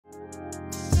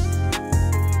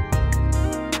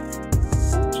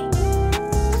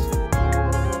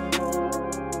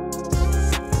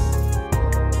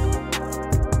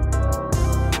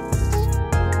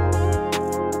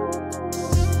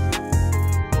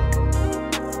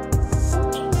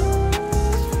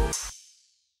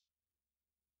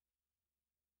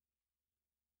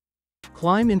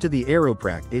Climb into the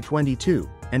Aeropract A22,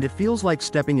 and it feels like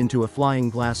stepping into a flying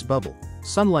glass bubble,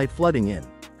 sunlight flooding in,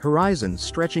 horizons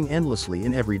stretching endlessly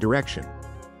in every direction.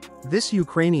 This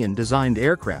Ukrainian-designed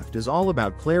aircraft is all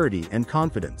about clarity and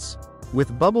confidence.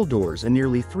 With bubble doors and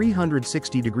nearly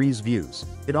 360 degrees views,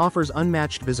 it offers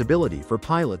unmatched visibility for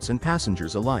pilots and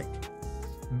passengers alike.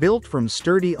 Built from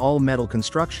sturdy all-metal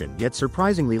construction yet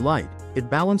surprisingly light,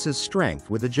 it balances strength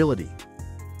with agility.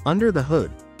 Under the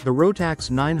hood, the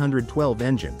Rotax 912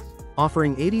 engine,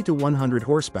 offering 80 to 100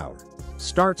 horsepower,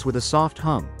 starts with a soft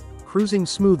hum, cruising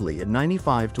smoothly at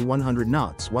 95 to 100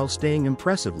 knots while staying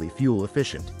impressively fuel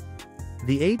efficient.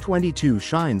 The A22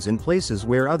 shines in places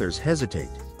where others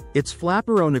hesitate. Its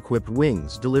flaperon-equipped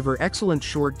wings deliver excellent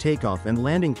short takeoff and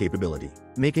landing capability,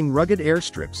 making rugged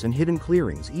airstrips and hidden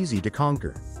clearings easy to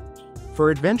conquer. For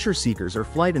adventure seekers or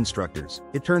flight instructors,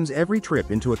 it turns every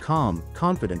trip into a calm,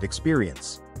 confident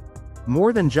experience.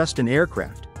 More than just an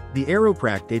aircraft, the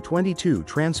Aeropract A22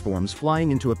 transforms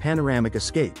flying into a panoramic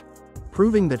escape,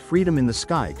 proving that freedom in the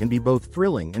sky can be both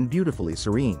thrilling and beautifully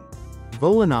serene.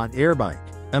 Volanaut Airbike.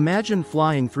 Imagine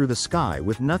flying through the sky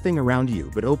with nothing around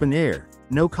you but open air,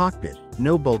 no cockpit,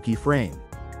 no bulky frame.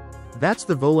 That's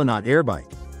the Volanaut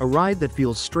Airbike, a ride that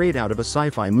feels straight out of a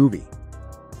sci-fi movie.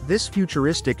 This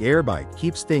futuristic airbike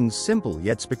keeps things simple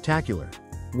yet spectacular.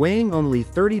 Weighing only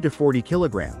 30 to 40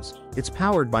 kilograms, it's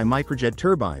powered by microjet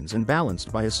turbines and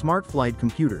balanced by a smart flight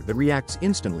computer that reacts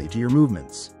instantly to your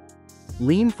movements.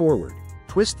 Lean forward,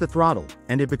 twist the throttle,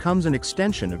 and it becomes an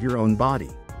extension of your own body.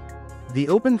 The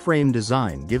open-frame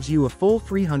design gives you a full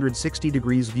 360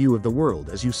 degrees view of the world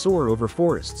as you soar over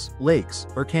forests, lakes,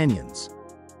 or canyons.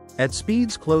 At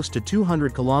speeds close to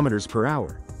 200 kilometers per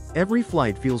hour, every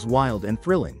flight feels wild and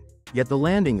thrilling, yet the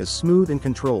landing is smooth and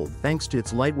controlled thanks to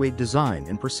its lightweight design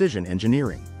and precision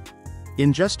engineering.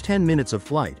 In just 10 minutes of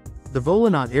flight, the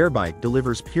Volanaut Airbike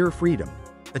delivers pure freedom,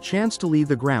 a chance to leave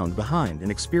the ground behind and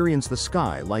experience the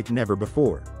sky like never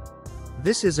before.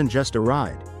 This isn't just a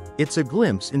ride, it's a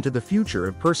glimpse into the future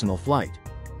of personal flight.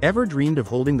 Ever dreamed of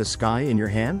holding the sky in your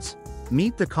hands?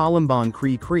 Meet the Columbon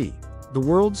Cree, the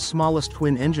world's smallest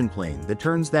twin-engine plane that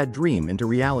turns that dream into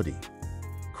reality.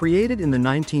 Created in the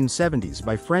 1970s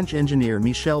by French engineer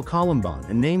Michel Columbon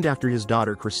and named after his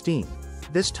daughter Christine,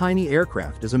 this tiny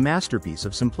aircraft is a masterpiece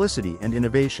of simplicity and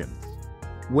innovation.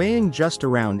 Weighing just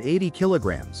around 80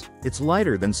 kilograms, it's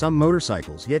lighter than some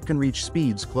motorcycles yet can reach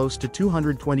speeds close to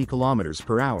 220 kilometers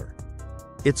per hour.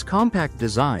 Its compact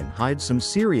design hides some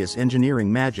serious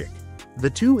engineering magic. The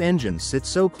two engines sit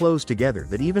so close together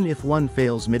that even if one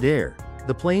fails mid-air,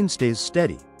 the plane stays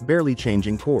steady, barely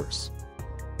changing course.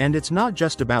 And it's not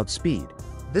just about speed.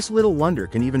 This little wonder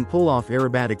can even pull off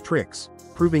aerobatic tricks,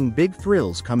 proving big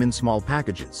thrills come in small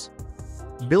packages.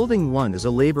 Building one is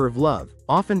a labor of love,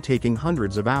 often taking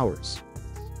hundreds of hours.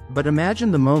 But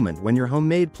imagine the moment when your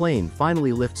homemade plane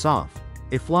finally lifts off,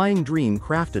 a flying dream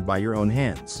crafted by your own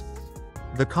hands.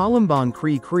 The Columbon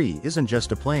Cree isn't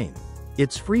just a plane.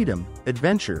 It's freedom,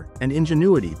 adventure, and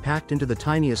ingenuity packed into the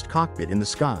tiniest cockpit in the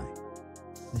sky.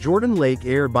 Jordan Lake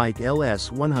Air Bike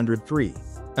LS-103.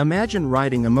 Imagine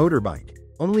riding a motorbike,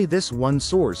 only this one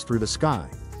soars through the sky.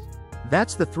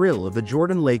 That's the thrill of the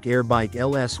Jordan Lake Air Bike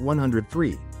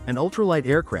LS-103, an ultralight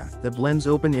aircraft that blends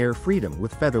open-air freedom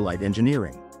with featherlight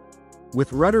engineering.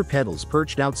 With rudder pedals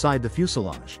perched outside the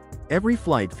fuselage, every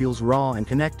flight feels raw and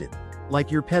connected,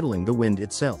 like you're pedaling the wind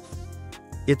itself.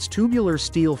 Its tubular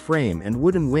steel frame and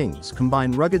wooden wings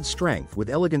combine rugged strength with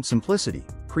elegant simplicity,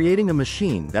 creating a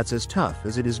machine that's as tough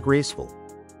as it is graceful.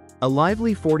 A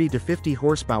lively 40 to 50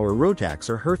 horsepower Rotax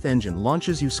or Hearth engine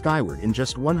launches you skyward in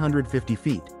just 150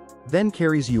 feet, then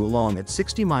carries you along at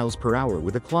 60 miles per hour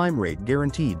with a climb rate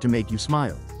guaranteed to make you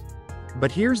smile.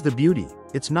 But here's the beauty,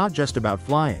 it's not just about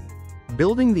flying.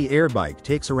 Building the airbike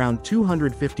takes around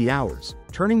 250 hours,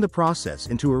 turning the process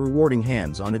into a rewarding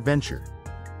hands-on adventure.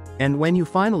 And when you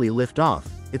finally lift off,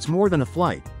 it's more than a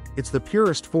flight, it's the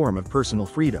purest form of personal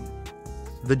freedom.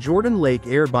 The Jordan Lake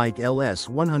Air Bike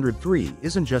LS-103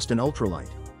 isn't just an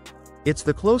ultralight. It's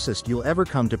the closest you'll ever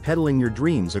come to pedaling your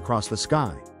dreams across the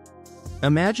sky.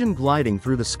 Imagine gliding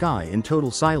through the sky in total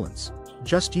silence,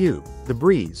 just you, the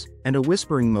breeze, and a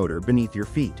whispering motor beneath your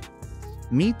feet.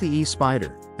 Meet the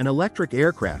E-Spider, an electric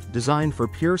aircraft designed for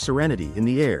pure serenity in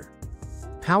the air.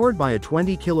 Powered by a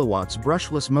 20 kilowatts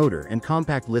brushless motor and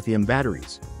compact lithium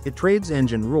batteries, it trades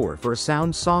engine roar for a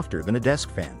sound softer than a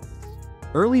desk fan.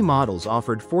 Early models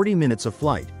offered 40 minutes of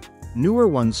flight. Newer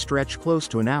ones stretch close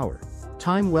to an hour,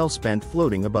 time well spent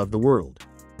floating above the world.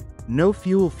 No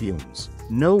fuel fumes,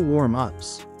 no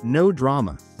warm-ups, no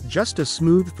drama, just a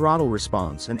smooth throttle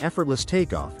response and effortless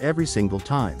takeoff every single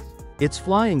time. It's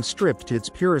flying stripped to its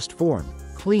purest form,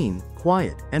 clean,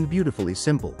 quiet, and beautifully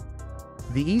simple.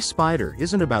 The E-Spider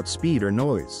isn't about speed or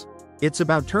noise. It's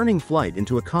about turning flight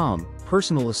into a calm,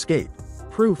 personal escape,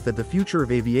 proof that the future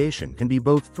of aviation can be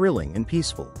both thrilling and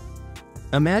peaceful.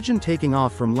 Imagine taking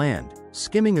off from land,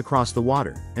 skimming across the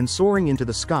water, and soaring into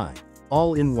the sky,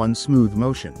 all in one smooth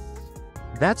motion.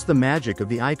 That's the magic of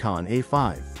the Icon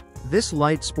A5. This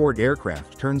light sport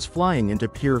aircraft turns flying into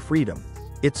pure freedom.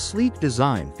 Its sleek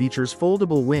design features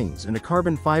foldable wings and a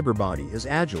carbon fiber body as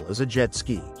agile as a jet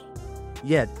ski.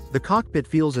 Yet, the cockpit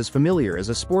feels as familiar as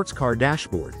a sports car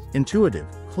dashboard, intuitive,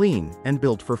 clean, and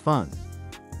built for fun.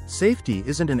 Safety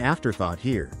isn't an afterthought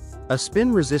here. A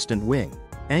spin-resistant wing,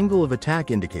 angle of attack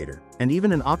indicator, and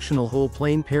even an optional whole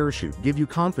plane parachute give you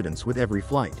confidence with every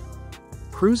flight.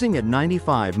 Cruising at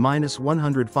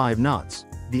 95-105 knots,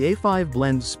 the A5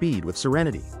 blends speed with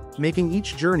serenity, making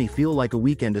each journey feel like a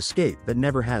weekend escape that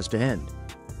never has to end.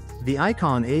 The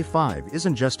Icon A5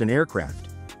 isn't just an aircraft.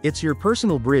 It's your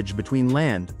personal bridge between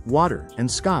land, water, and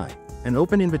sky, an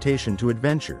open invitation to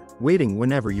adventure, waiting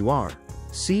whenever you are.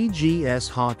 CGS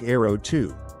Hawk Aero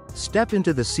 2. Step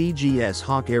into the CGS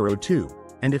Hawk Aero 2,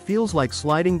 and it feels like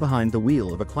sliding behind the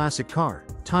wheel of a classic car,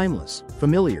 timeless,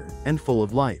 familiar, and full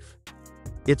of life.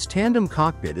 Its tandem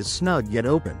cockpit is snug yet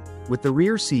open, with the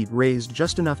rear seat raised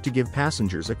just enough to give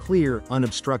passengers a clear,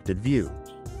 unobstructed view.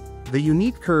 The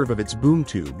unique curve of its boom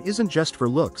tube isn't just for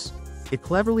looks. It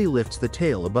cleverly lifts the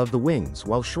tail above the wings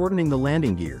while shortening the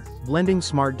landing gear, blending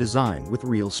smart design with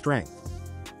real strength.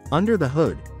 Under the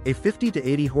hood, a 50 to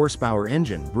 80 horsepower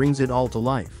engine brings it all to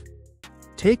life.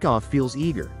 Takeoff feels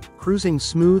eager, cruising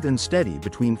smooth and steady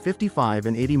between 55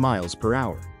 and 80 miles per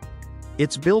hour.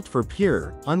 It's built for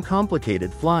pure,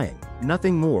 uncomplicated flying,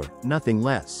 nothing more, nothing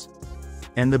less.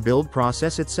 And the build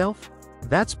process itself?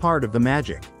 That's part of the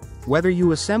magic. Whether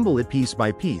you assemble it piece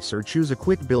by piece or choose a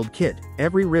quick build kit,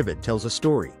 every rivet tells a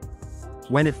story.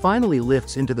 When it finally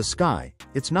lifts into the sky,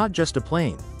 it's not just a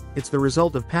plane, it's the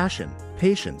result of passion,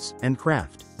 patience, and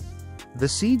craft. The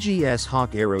CGS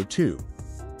Hawk Aero 2.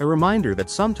 A reminder that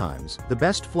sometimes, the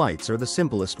best flights are the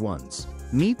simplest ones.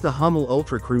 Meet the Hummel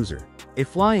Ultra Cruiser, a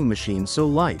flying machine so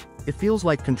light, it feels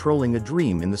like controlling a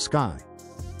dream in the sky.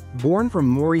 Born from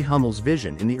Maury Hummel's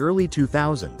vision in the early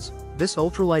 2000s, this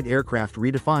ultralight aircraft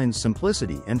redefines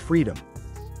simplicity and freedom.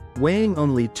 Weighing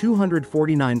only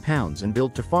 249 pounds and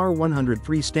built to FAR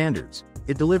 103 standards,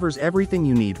 it delivers everything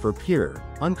you need for pure,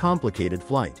 uncomplicated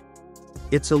flight.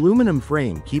 Its aluminum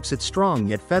frame keeps it strong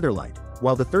yet featherlight,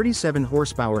 while the 37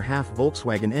 horsepower half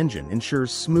Volkswagen engine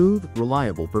ensures smooth,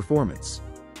 reliable performance.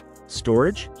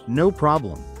 Storage? No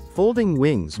problem. Folding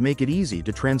wings make it easy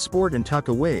to transport and tuck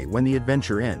away when the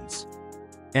adventure ends.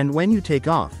 And when you take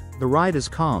off, the ride is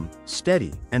calm,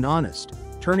 steady, and honest,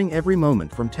 turning every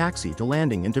moment from taxi to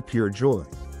landing into pure joy.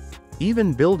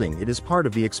 Even building it is part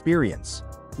of the experience.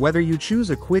 Whether you choose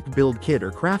a quick build kit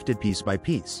or craft it piece by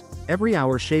piece, every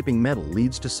hour shaping metal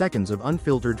leads to seconds of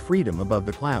unfiltered freedom above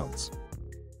the clouds.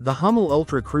 The Hummel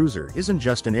Ultra Cruiser isn't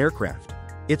just an aircraft.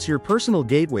 It's your personal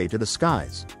gateway to the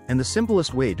skies, and the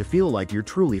simplest way to feel like you're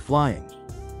truly flying.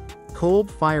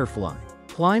 Kolb Firefly.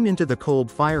 Climb into the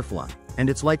Kolb Firefly, and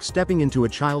it's like stepping into a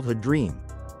childhood dream.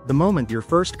 The moment your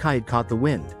first kite caught the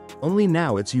wind, only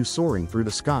now it's you soaring through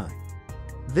the sky.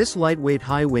 This lightweight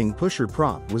high-wing pusher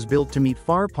prop was built to meet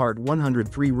FAR Part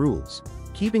 103 rules,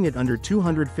 keeping it under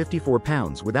 254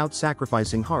 pounds without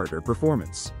sacrificing heart or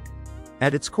performance.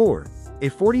 At its core, a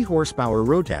 40-horsepower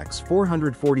Rotax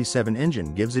 447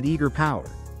 engine gives it eager power,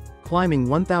 climbing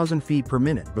 1,000 feet per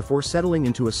minute before settling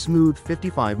into a smooth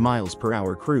 55 miles per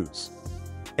hour cruise.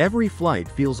 Every flight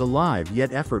feels alive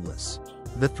yet effortless.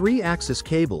 The 3-axis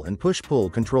cable and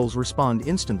push-pull controls respond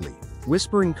instantly,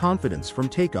 whispering confidence from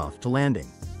takeoff to landing.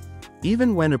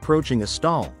 Even when approaching a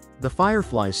stall, the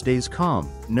Firefly stays calm,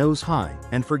 nose high,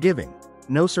 and forgiving.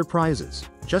 No surprises,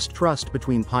 just trust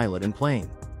between pilot and plane.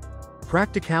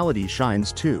 Practicality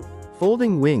shines too.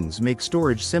 Folding wings make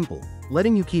storage simple,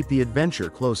 letting you keep the adventure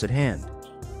close at hand.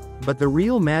 But the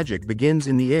real magic begins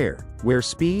in the air, where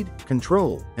speed,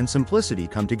 control, and simplicity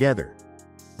come together.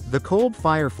 The Kolb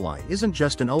Firefly isn't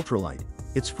just an ultralight,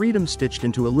 it's freedom stitched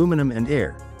into aluminum and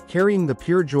air, carrying the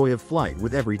pure joy of flight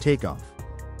with every takeoff.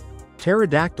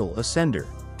 Pterodactyl Ascender.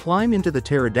 Climb into the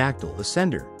Pterodactyl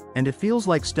Ascender, and it feels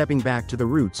like stepping back to the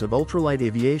roots of ultralight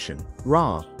aviation,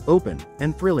 raw, open,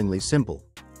 and thrillingly simple.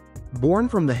 Born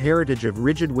from the heritage of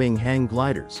rigid-wing hang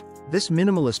gliders, this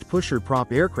minimalist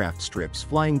pusher-prop aircraft strips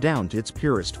flying down to its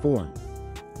purest form.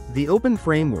 The open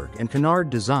framework and canard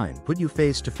design put you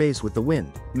face to face with the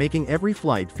wind, making every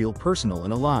flight feel personal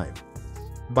and alive.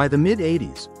 By the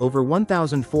mid-80s, over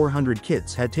 1,400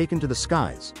 kits had taken to the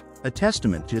skies, a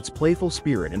testament to its playful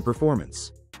spirit and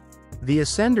performance. The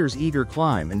Ascender's eager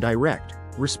climb and direct,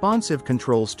 responsive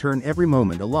controls turn every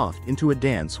moment aloft into a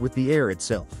dance with the air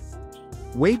itself.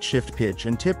 Weight shift, pitch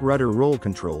and tip rudder roll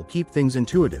control keep things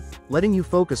intuitive, letting you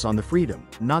focus on the freedom,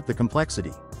 not the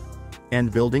complexity.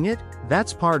 And building it?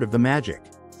 That's part of the magic.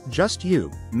 Just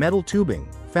you, metal tubing,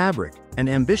 fabric, and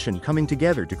ambition coming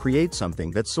together to create something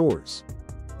that soars.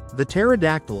 The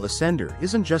pterodactyl Ascender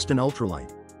isn't just an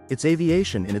ultralight. It's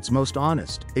aviation in its most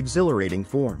honest, exhilarating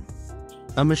form.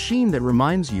 A machine that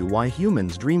reminds you why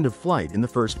humans dreamed of flight in the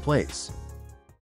first place.